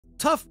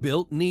Tough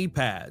Built Knee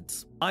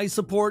Pads. I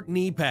support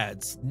knee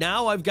pads.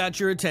 Now I've got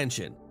your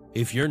attention.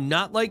 If you're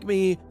not like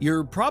me,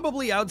 you're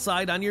probably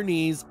outside on your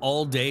knees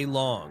all day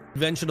long.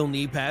 Conventional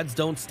knee pads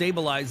don't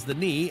stabilize the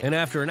knee, and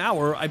after an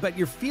hour, I bet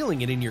you're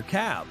feeling it in your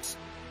calves.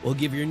 We'll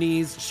give your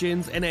knees,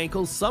 shins, and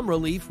ankles some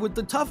relief with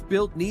the Tough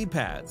Built Knee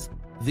Pads.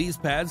 These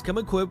pads come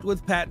equipped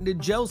with patented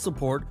gel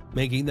support,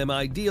 making them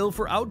ideal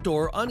for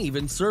outdoor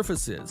uneven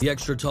surfaces. The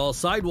extra tall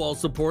sidewall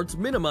supports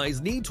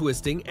minimize knee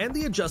twisting, and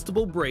the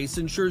adjustable brace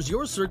ensures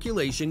your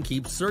circulation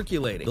keeps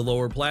circulating. The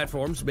lower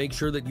platforms make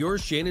sure that your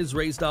shin is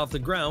raised off the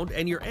ground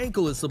and your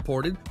ankle is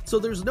supported so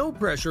there's no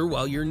pressure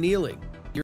while you're kneeling.